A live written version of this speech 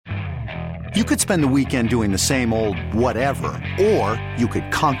You could spend the weekend doing the same old whatever, or you could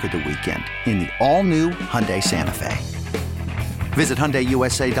conquer the weekend in the all-new Hyundai Santa Fe. Visit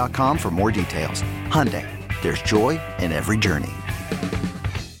HyundaiUSA.com for more details. Hyundai, there's joy in every journey.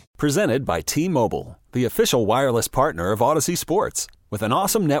 Presented by T-Mobile, the official wireless partner of Odyssey Sports. With an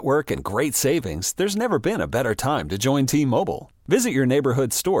awesome network and great savings, there's never been a better time to join T-Mobile. Visit your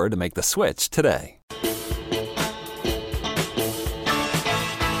neighborhood store to make the switch today.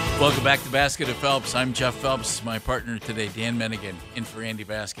 Welcome back to Baskin Phelps. I'm Jeff Phelps. My partner today, Dan Menningen, in for Andy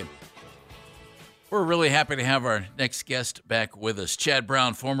Baskin. We're really happy to have our next guest back with us. Chad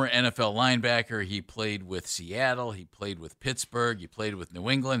Brown, former NFL linebacker. He played with Seattle. He played with Pittsburgh. He played with New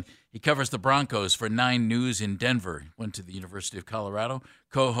England. He covers the Broncos for 9 News in Denver. Went to the University of Colorado.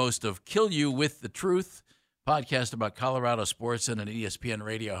 Co-host of Kill You with the Truth, podcast about Colorado sports, and an ESPN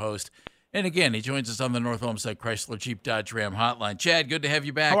radio host. And again, he joins us on the North Olmsted Chrysler Jeep Dodge Ram hotline. Chad, good to have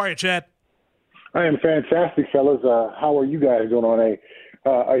you back. How are you, Chad? I am fantastic, fellas. How are you guys doing on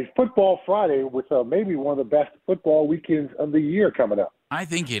a football Friday with maybe one of the best football weekends of the year coming up? I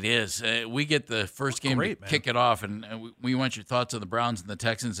think it is. We get the first game to kick it off, and we want your thoughts on the Browns and the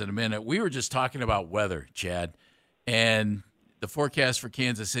Texans in a minute. We were just talking about weather, Chad, and the forecast for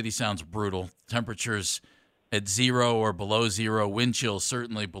Kansas City sounds brutal. Temperatures at 0 or below 0, wind chill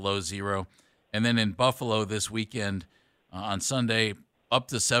certainly below 0. And then in Buffalo this weekend on Sunday, up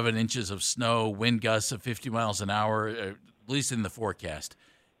to 7 inches of snow, wind gusts of 50 miles an hour, at least in the forecast.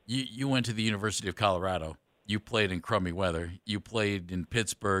 You went to the University of Colorado. You played in crummy weather. You played in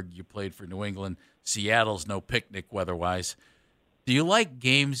Pittsburgh. You played for New England. Seattle's no picnic weather-wise. Do you like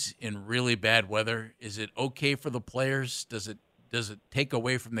games in really bad weather? Is it okay for the players? Does it take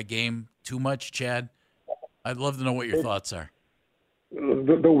away from the game too much, Chad? I'd love to know what your thoughts are.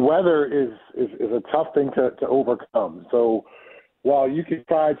 The weather is a tough thing to overcome. So while you can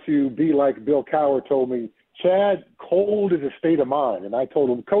try to be like Bill Cowher told me, Chad, cold is a state of mind. And I told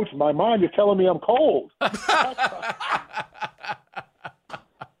him, Coach, my mind is telling me I'm cold. I'm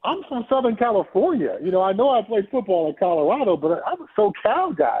from Southern California. You know I played football in Colorado, but I'm a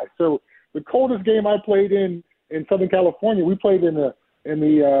SoCal guy. So the coldest game I played in Southern California, we played in the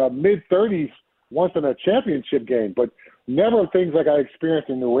mid-30s once in a championship game, but never things like I experienced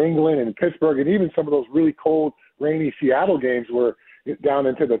in New England and Pittsburgh, and even some of those really cold, rainy Seattle games were down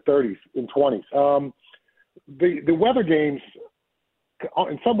into the 30s and 20s. The weather games,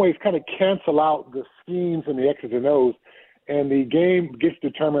 in some ways, kind of cancel out the schemes and the X's and O's, and the game gets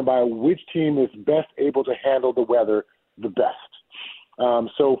determined by which team is best able to handle the weather the best.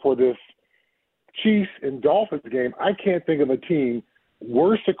 So for this Chiefs and Dolphins game, I can't think of a team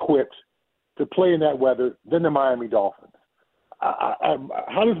worse equipped to play in that weather than the Miami Dolphins.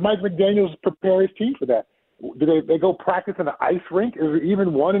 How does Mike McDaniels prepare his team for that? Do they go practice in an ice rink? Is there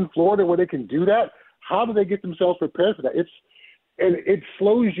even one in Florida where they can do that? How do they get themselves prepared for that? It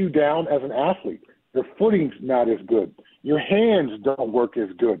slows you down as an athlete. Your footing's not as good. Your hands don't work as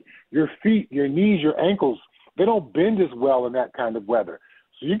good. Your feet, your knees, your ankles, they don't bend as well in that kind of weather.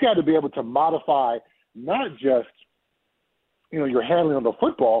 So you got to be able to modify not just, your handling on the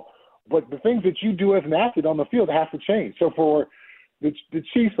football, but the things that you do as an athlete on the field have to change. So for the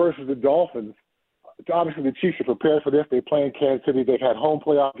Chiefs versus the Dolphins, obviously the Chiefs are prepared for this. They play in Kansas City. They've had home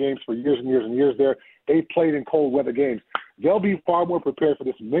playoff games for years and years and years there. They've played in cold weather games. They'll be far more prepared for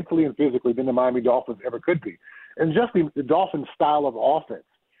this mentally and physically than the Miami Dolphins ever could be. And just the Dolphins' style of offense,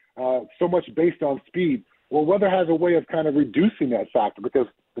 so much based on speed, well, weather has a way of kind of reducing that factor because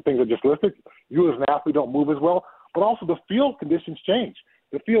the things are just listed. You as an athlete don't move as well, but also the field conditions change.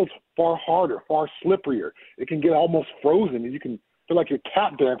 The field's far harder, far slipperier. It can get almost frozen, and you can feel like you're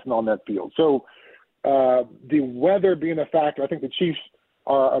tap dancing on that field. So the weather being a factor, I think the Chiefs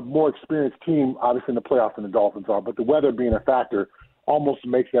are a more experienced team, obviously, in the playoffs than the Dolphins are, but the weather being a factor almost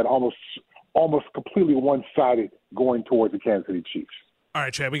makes that almost completely one-sided going towards the Kansas City Chiefs. All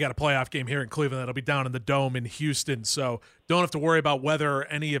right, Chad, we got a playoff game here in Cleveland that'll be down in the Dome in Houston, so don't have to worry about weather or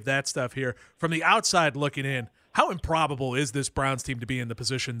any of that stuff here. From the outside looking in, how improbable is this Browns team to be in the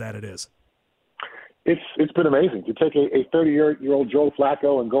position that it is? It's been amazing to take a 30-year-old Joe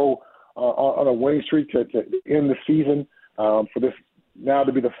Flacco and go on a winning streak to end the season for this now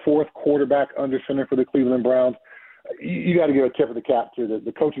to be the fourth quarterback under center for the Cleveland Browns. You got to give a tip of the cap to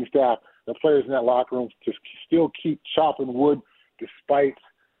the coaching staff, the players in that locker room to still keep chopping wood despite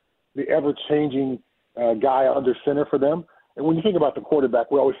the ever-changing guy under center for them. And when you think about the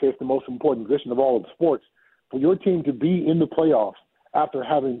quarterback, we always say it's the most important position of all of the sports. For your team to be in the playoffs after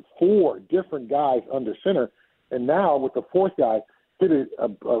having 4 different guys under center, and now with the fourth guy hit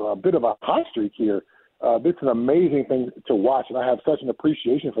a bit of a hot streak here, it's an amazing thing to watch, and I have such an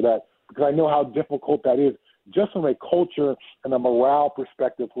appreciation for that because I know how difficult that is just from a culture and a morale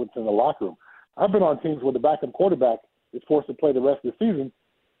perspective within the locker room. I've been on teams where the backup quarterback is forced to play the rest of the season,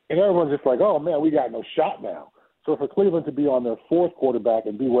 and everyone's just like, oh, man, we got no shot now. So for Cleveland to be on their fourth quarterback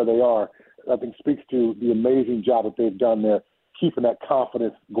and be where they are, I think speaks to the amazing job that they've done there, keeping that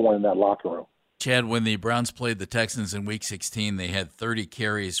confidence going in that locker room. Chad, when the Browns played the Texans in Week 16, they had 30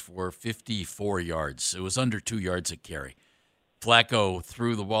 carries for 54 yards. It was under 2 yards a carry. Flacco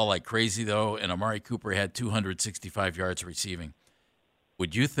threw the ball like crazy, though, and Amari Cooper had 265 yards receiving.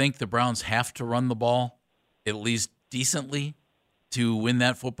 Would you think the Browns have to run the ball at least decently to win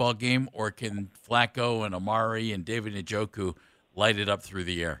that football game, or can Flacco and Amari and David Njoku light it up through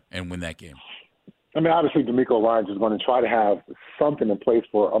the air and win that game? I mean, obviously, DeMeco Ryans is going to try to have something in place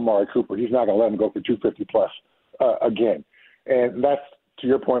for Amari Cooper. He's not going to let him go for 250-plus again. And that's, to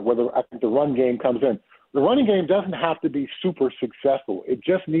your point, whether I think the run game comes in. The running game doesn't have to be super successful. It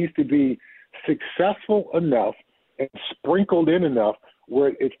just needs to be successful enough and sprinkled in enough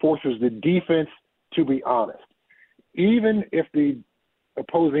where it forces the defense to be honest. Even if the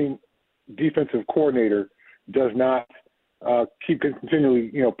opposing defensive coordinator does not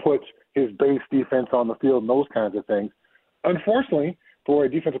continually, put his base defense on the field and those kinds of things, unfortunately, for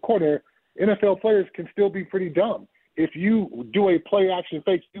a defensive coordinator, NFL players can still be pretty dumb. If you do a play-action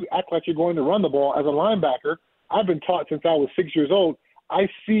fake, you act like you're going to run the ball. As a linebacker, I've been taught since I was 6 years old, I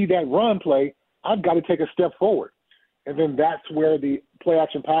see that run play, I've got to take a step forward. And then that's where the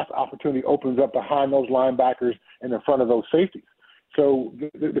play-action pass opportunity opens up behind those linebackers and in front of those safeties. So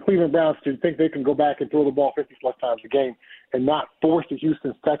the Cleveland Browns, to think they can go back and throw the ball 50-plus times a game and not force the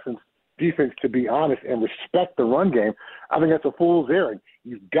Houston Texans defense to be honest and respect the run game, I think that's a fool's errand.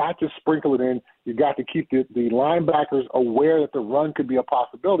 You've got to sprinkle it in. You've got to keep the linebackers aware that the run could be a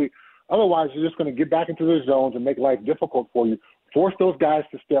possibility. Otherwise, you're just going to get back into their zones and make life difficult for you. Force those guys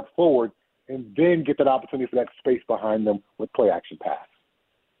to step forward and then get that opportunity for that space behind them with play-action pass.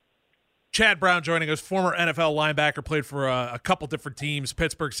 Chad Brown joining us, former NFL linebacker, played for a couple different teams,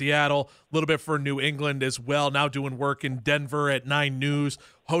 Pittsburgh, Seattle, a little bit for New England as well, now doing work in Denver at 9 News,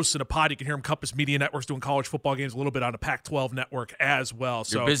 hosting a pod. You can hear him, Compass Media Network's doing college football games, a little bit on the Pac-12 network as well.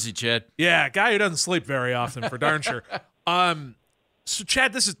 You're busy, Chad. Yeah, guy who doesn't sleep very often, for darn sure. So,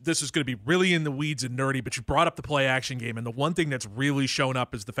 Chad, this is going to be really in the weeds and nerdy, but you brought up the play-action game, and the one thing that's really shown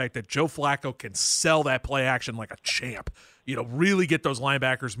up is the fact that Joe Flacco can sell that play-action like a champ, really get those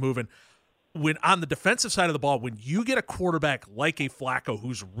linebackers moving. When on the defensive side of the ball, when you get a quarterback like a Flacco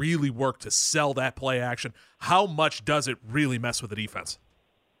who's really worked to sell that play action, how much does it really mess with the defense?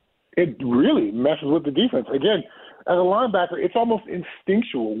 It really messes with the defense. Again, as a linebacker, it's almost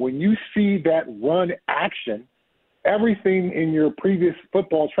instinctual. When you see that run action, everything in your previous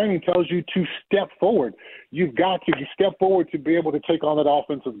football training tells you to step forward. You've got to step forward to be able to take on that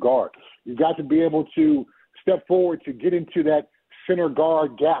offensive guard. You've got to be able to step forward to get into that center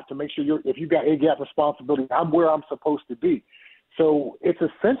guard gap to make sure if you've got a gap responsibility, I'm where I'm supposed to be. So it's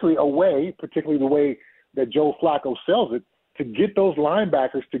essentially a way, particularly the way that Joe Flacco sells it, to get those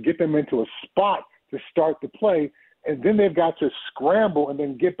linebackers, to get them into a spot to start the play, and then they've got to scramble and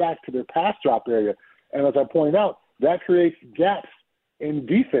then get back to their pass drop area. And as I pointed out, that creates gaps in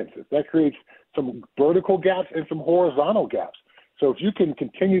defenses. That creates some vertical gaps and some horizontal gaps. So if you can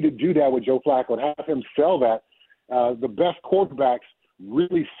continue to do that with Joe Flacco and have him sell that, the best quarterbacks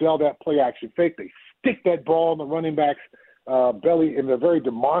really sell that play-action fake. They stick that ball in the running back's belly in a very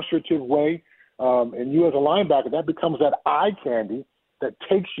demonstrative way. And you as a linebacker, that becomes that eye candy that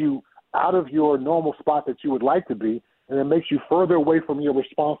takes you out of your normal spot that you would like to be, and it makes you further away from your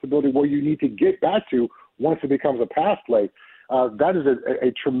responsibility where you need to get back to once it becomes a pass play. That is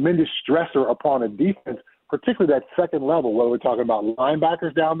a tremendous stressor upon a defense, particularly that second level, whether we're talking about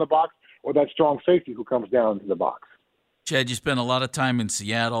linebackers down the box or that strong safety who comes down to the box. Chad, you spent a lot of time in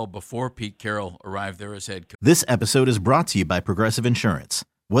Seattle before Pete Carroll arrived there as head coach. This episode is brought to you by Progressive Insurance.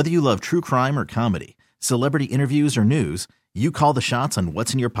 Whether you love true crime or comedy, celebrity interviews or news, you call the shots on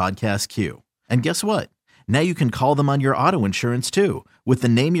what's in your podcast queue. And guess what? Now you can call them on your auto insurance too with the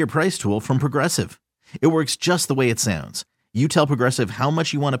Name Your Price tool from Progressive. It works just the way it sounds. You tell Progressive how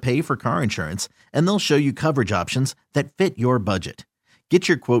much you want to pay for car insurance, and they'll show you coverage options that fit your budget. Get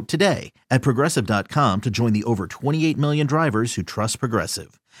your quote today at Progressive.com to join the over 28 million drivers who trust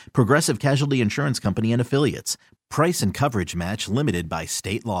Progressive. Progressive Casualty Insurance Company and Affiliates. Price and coverage match limited by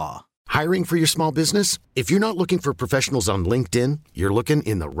state law. Hiring for your small business? If you're not looking for professionals on LinkedIn, you're looking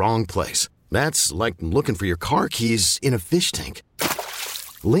in the wrong place. That's like looking for your car keys in a fish tank.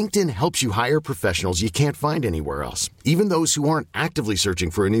 LinkedIn helps you hire professionals you can't find anywhere else, even those who aren't actively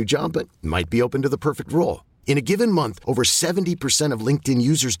searching for a new job but might be open to the perfect role. In a given month, over 70% of LinkedIn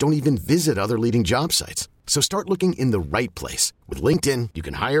users don't even visit other leading job sites. So start looking in the right place. With LinkedIn, you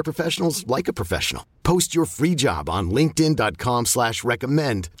can hire professionals like a professional. Post your free job on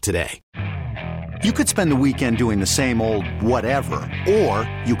linkedin.com/recommend today. You could spend the weekend doing the same old whatever, or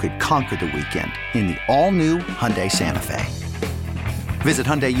you could conquer the weekend in the all-new Hyundai Santa Fe. Visit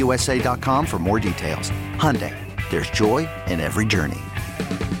HyundaiUSA.com for more details. Hyundai, there's joy in every journey.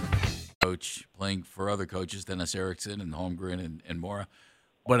 Coach playing for other coaches, Dennis Erickson and Holmgren and Mora.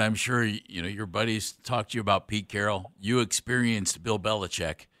 But I'm sure your buddies talked to you about Pete Carroll. You experienced Bill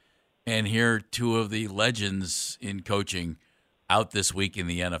Belichick, and here are two of the legends in coaching out this week in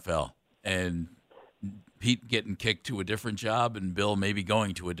the NFL. And Pete getting kicked to a different job, and Bill maybe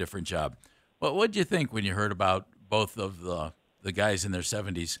going to a different job. What did you think when you heard about both of the guys in their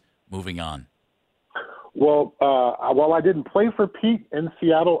 70s moving on? Well, while I didn't play for Pete in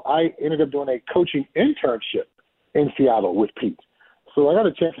Seattle, I ended up doing a coaching internship in Seattle with Pete. So I got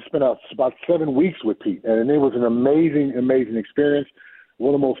a chance to spend about 7 weeks with Pete, and it was an amazing, amazing experience.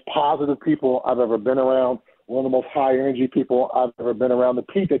 One of the most positive people I've ever been around, one of the most high-energy people I've ever been around. The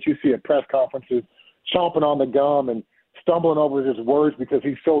Pete that you see at press conferences, chomping on the gum and stumbling over his words because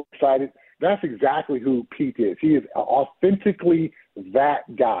he's so excited, that's exactly who Pete is. He is authentically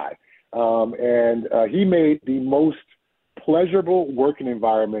that guy. And he made the most pleasurable working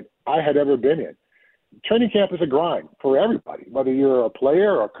environment I had ever been in. Training camp is a grind for everybody, whether you're a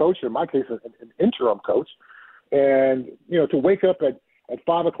player or a coach, in my case, an interim coach. And, to wake up at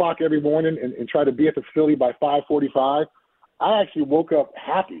 5 o'clock every morning and try to be at the facility by 5:45, I actually woke up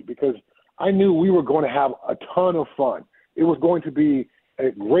happy because I knew we were going to have a ton of fun. It was going to be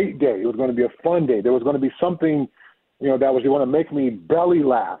a great day. It was going to be a fun day. There was going to be something, that was going to make me belly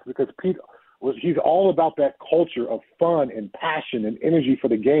laugh because Pete he's all about that culture of fun and passion and energy for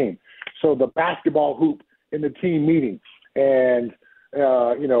the game. So the basketball hoop in the team meeting and,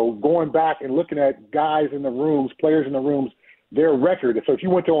 going back and looking at guys in the rooms, players in the rooms, their record. So if you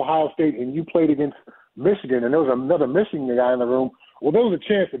went to Ohio State and you played against Michigan and there was another Michigan guy in the room, well, there was a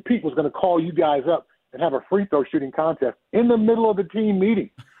chance that Pete was going to call you guys up and have a free throw shooting contest in the middle of the team meeting.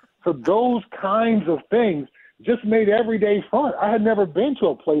 So those kinds of things just made every day fun. I had never been to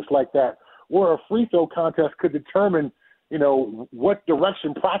a place like that where a free throw contest could determine, what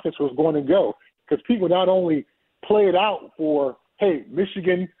direction practice was going to go. Because Pete would not only play it out for, hey,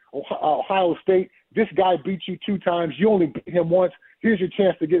 Michigan, Ohio State, this guy beat you 2 times, you only beat him once, here's your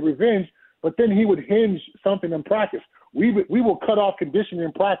chance to get revenge. But then he would hinge something in practice. We will cut off conditioning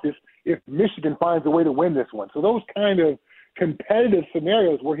in practice if Michigan finds a way to win this one. So those kind of competitive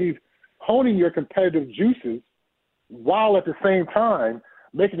scenarios where he's honing your competitive juices while at the same time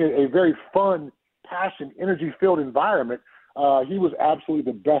making it a very fun, passion, energy-filled environment, he was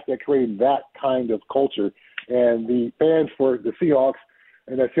absolutely the best at creating that kind of culture. And the fans for the Seahawks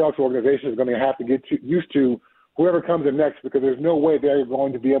and the Seahawks organization is going to have to get used to whoever comes in next because there's no way they're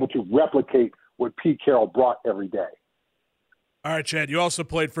going to be able to replicate what Pete Carroll brought every day. All right, Chad, you also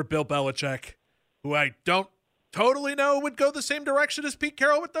played for Bill Belichick, who I don't totally know would go the same direction as Pete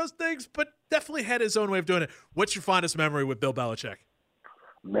Carroll with those things, but definitely had his own way of doing it. What's your fondest memory with Bill Belichick?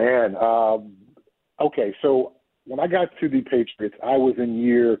 Man, okay, so when I got to the Patriots, I was in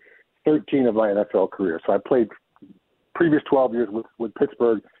year 13 of my NFL career. So I played previous 12 years with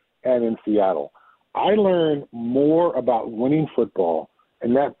Pittsburgh and in Seattle. I learned more about winning football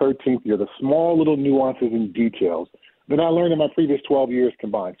in that 13th year, the small little nuances and details, than I learned in my previous 12 years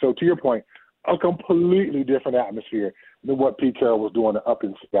combined. So to your point, a completely different atmosphere than what Pete Carroll was doing up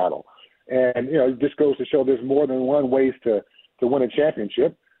in Seattle. And, it just goes to show there's more than one ways to win a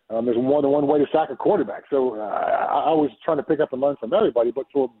championship. There's more than one way to sack a quarterback. So I was trying to pick up and learn from everybody. But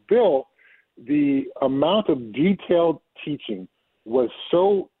for Bill, the amount of detailed teaching was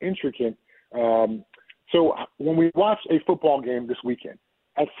so intricate. So when we watch a football game this weekend,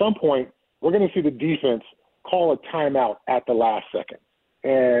 at some point we're going to see the defense call a timeout at the last second.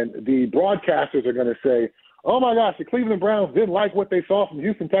 And the broadcasters are going to say, oh, my gosh, the Cleveland Browns didn't like what they saw from the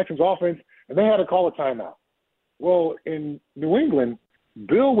Houston Texans offense, and they had to call a timeout. Well, in New England,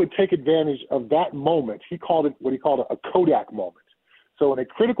 Bill would take advantage of that moment. He called it what he called a Kodak moment. So in a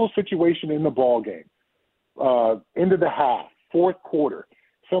critical situation in the ball game, end of the half, fourth quarter,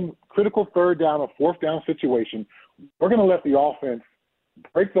 some critical third down or fourth down situation, we're going to let the offense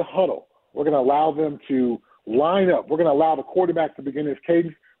break the huddle. We're going to allow them to line up. We're going to allow the quarterback to begin his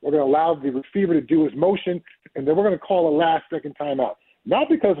cadence. We're going to allow the receiver to do his motion, and then we're going to call a last-second timeout. Not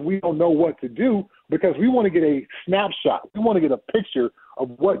because we don't know what to do, because we want to get a snapshot. We want to get a picture of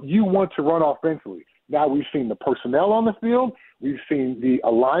what you want to run offensively. Now we've seen the personnel on the field. We've seen the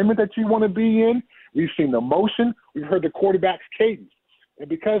alignment that you want to be in. We've seen the motion. We've heard the quarterback's cadence. And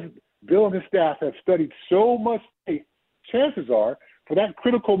because Bill and his staff have studied so much tape, chances are for that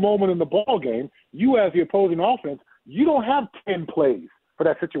critical moment in the ball game, you as the opposing offense, you don't have 10 plays for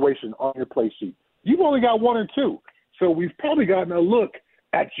that situation on your play sheet. You've only got 1 or 2. So we've probably gotten a look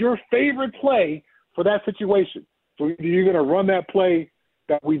at your favorite play for that situation. So either you're going to run that play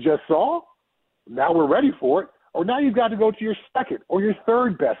that we just saw, now we're ready for it, or now you've got to go to your second or your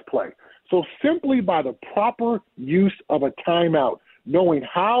third best play. So simply by the proper use of a timeout, knowing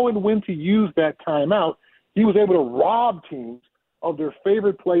how and when to use that timeout, he was able to rob teams of their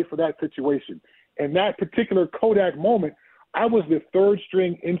favorite play for that situation. In that particular Kodak moment, I was the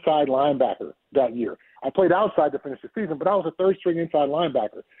third-string inside linebacker that year. I played outside to finish the season, but I was a third-string inside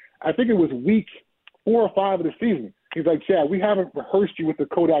linebacker. I think it was week 4 or 5 of the season. He's like, Chad, we haven't rehearsed you with the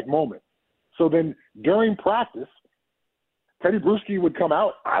Kodak moment. So then during practice, Teddy Bruschi would come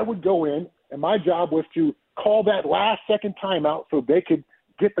out, I would go in, and my job was to call that last-second timeout so they could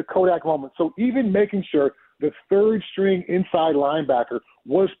get the Kodak moment. So even making sure the third-string inside linebacker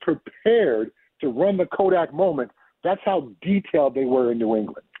was prepared to run the Kodak moment, that's how detailed they were in New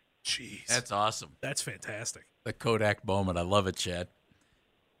England. Jeez. That's awesome. That's fantastic. The Kodak moment. I love it, Chad.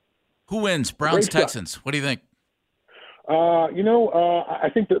 Who wins? Browns, Texans. What do you think? I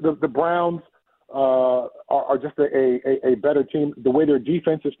think that the Browns are just a better team. The way their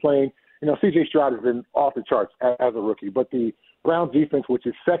defense is playing, C.J. Stroud has been off the charts as a rookie, but the Browns defense, which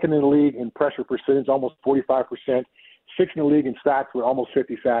is second in the league in pressure percentage, almost 45%, sixth in the league in sacks with almost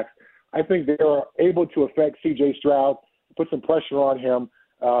 50 sacks. I think they are able to affect C.J. Stroud, put some pressure on him,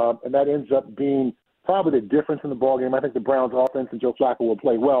 and that ends up being probably the difference in the ballgame. I think the Browns offense and Joe Flacco will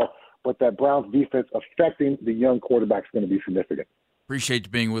play well, but that Browns defense affecting the young quarterback is going to be significant. Appreciate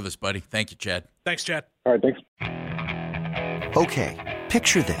you being with us, buddy. Thank you, Chad. Thanks, Chad. All right, thanks. Okay,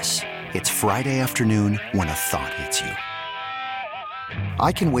 picture this. It's Friday afternoon when a thought hits you.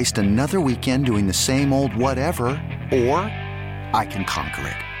 I can waste another weekend doing the same old whatever, or I can conquer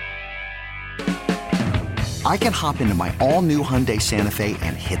it. I can hop into my all-new Hyundai Santa Fe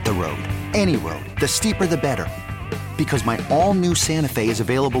and hit the road. Any road. The steeper, the better. Because my all-new Santa Fe is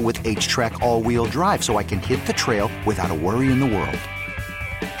available with H-Track all-wheel drive, so I can hit the trail without a worry in the world.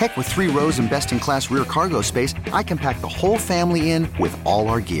 Heck, with 3 rows and best-in-class rear cargo space, I can pack the whole family in with all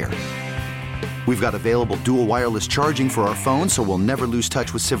our gear. We've got available dual wireless charging for our phones, so we'll never lose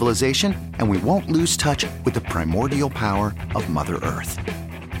touch with civilization, and we won't lose touch with the primordial power of Mother Earth.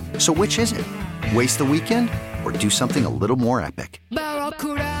 So which is it? Waste the weekend or do something a little more epic?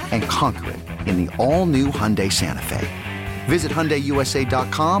 And conquer it in the all-new Hyundai Santa Fe. Visit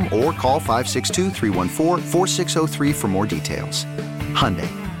HyundaiUSA.com or call 562-314-4603 for more details. Hyundai,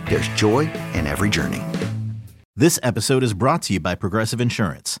 there's joy in every journey. This episode is brought to you by Progressive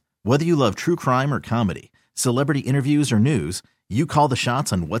Insurance. Whether you love true crime or comedy, celebrity interviews or news, you call the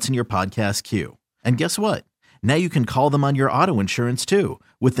shots on what's in your podcast queue. And guess what? Now you can call them on your auto insurance too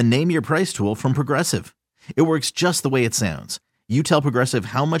with the Name Your Price tool from Progressive. It works just the way it sounds. You tell Progressive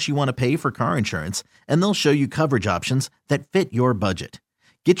how much you want to pay for car insurance, and they'll show you coverage options that fit your budget.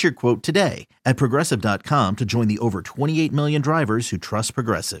 Get your quote today at Progressive.com to join the over 28 million drivers who trust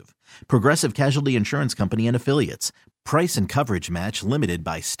Progressive. Progressive Casualty Insurance Company and Affiliates. Price and coverage match limited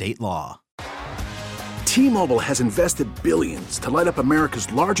by state law. T-Mobile has invested billions to light up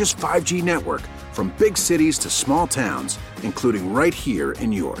America's largest 5G network, from big cities to small towns, including right here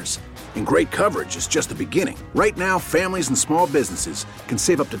in yours. And great coverage is just the beginning. Right now, families and small businesses can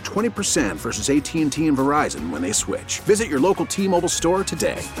save up to 20% versus AT&T and Verizon when they switch. Visit your local T-Mobile store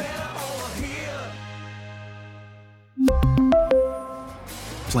today.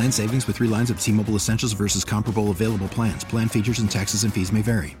 Plan savings with 3 lines of T-Mobile Essentials versus comparable available plans. Plan features and taxes and fees may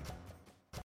vary.